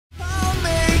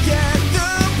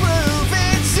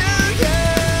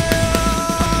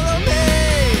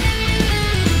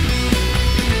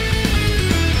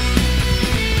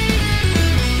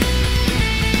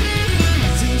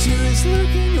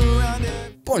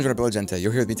Buongiorno bella gente,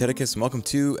 you're here with me Teddicus, and welcome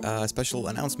to a special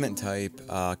announcement type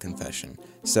confession.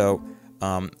 So,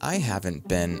 I haven't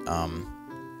been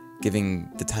giving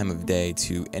the time of day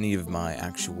to any of my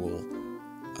actual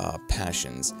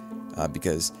passions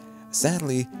because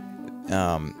sadly,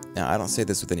 now I don't say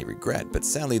this with any regret, but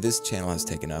sadly this channel has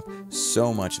taken up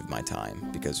so much of my time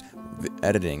because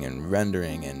editing and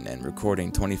rendering and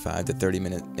recording 25 to 30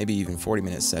 minute, maybe even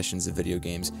 40-minute sessions of video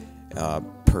games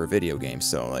per video game.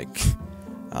 So like,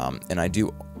 and I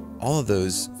do all of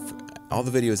those, all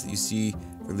the videos that you see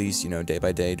released, you know, day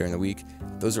by day during the week.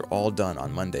 Those are all done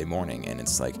on Monday morning, and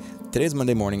it's like today's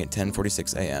Monday morning at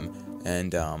 10:46 a.m.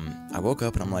 and I woke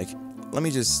up and I'm like, let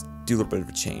me just do a little bit of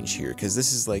a change here, because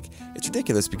this is like, it's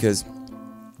ridiculous because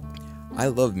I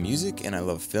love music and I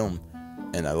love film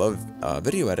and I love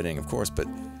video editing, of course, but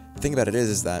the thing about it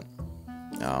is that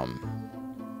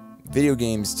video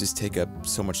games just take up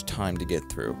so much time to get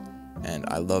through, and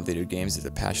I love video games. It's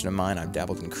a passion of mine. I've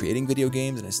dabbled in creating video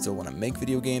games, and I still want to make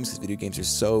video games because video games are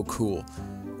so cool.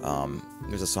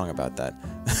 There's a song about that.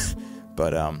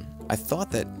 But I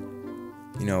thought that,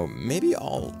 you know, maybe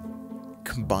I'll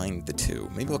combine the two.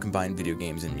 Maybe I'll combine video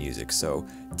games and music. So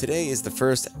today is the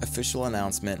first official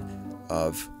announcement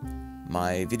of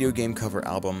my video game cover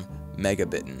album,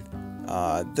 Megabitten.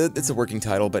 It's a working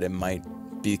title, but it might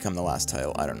become the last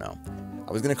title. I don't know.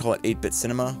 I was gonna call it 8-Bit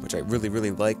Cinema, which I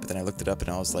really like, but then I looked it up and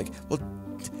I was like, well,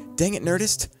 dang it,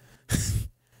 Nerdist.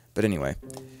 But anyway,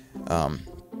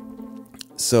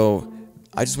 so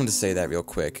I just wanted to say that real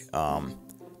quick.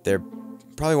 There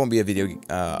probably won't be a video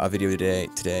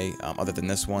today, other than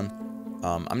this one.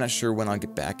 I'm not sure when I'll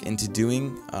get back into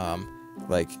doing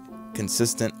like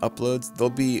consistent uploads. There'll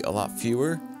be a lot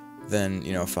fewer than,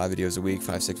 you know, 5 videos a week,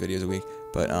 5, 6 videos a week,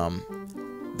 but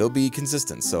they'll be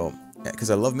consistent. So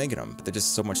because I love making them, but they're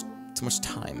just so much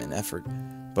time and effort.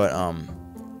 But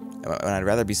I'd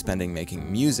rather be spending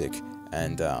making music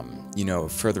and you know,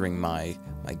 furthering my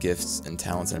gifts and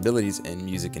talents and abilities in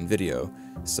music and video.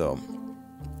 So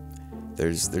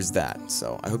there's that.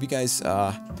 So I hope you guys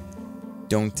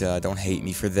don't hate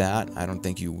me for that. I don't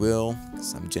think you will,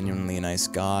 because I'm genuinely a nice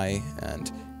guy, and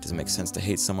it doesn't make sense to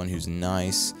hate someone who's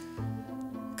nice,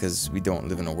 because we don't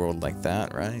live in a world like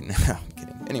that, right? No, I'm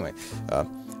kidding. Anyway,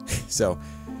 so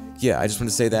yeah, I just wanted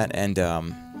to say that, and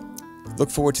look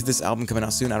forward to this album coming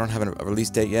out soon. I don't have a release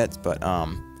date yet, but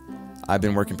I've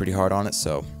been working pretty hard on it.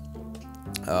 So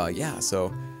yeah,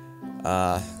 so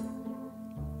that's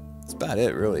about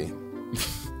it, really.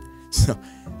 So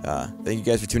thank you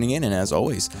guys for tuning in, and as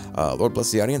always, Lord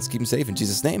bless the audience, keep them safe in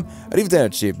Jesus' name.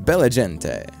 Arrivederci, bella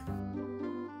gente.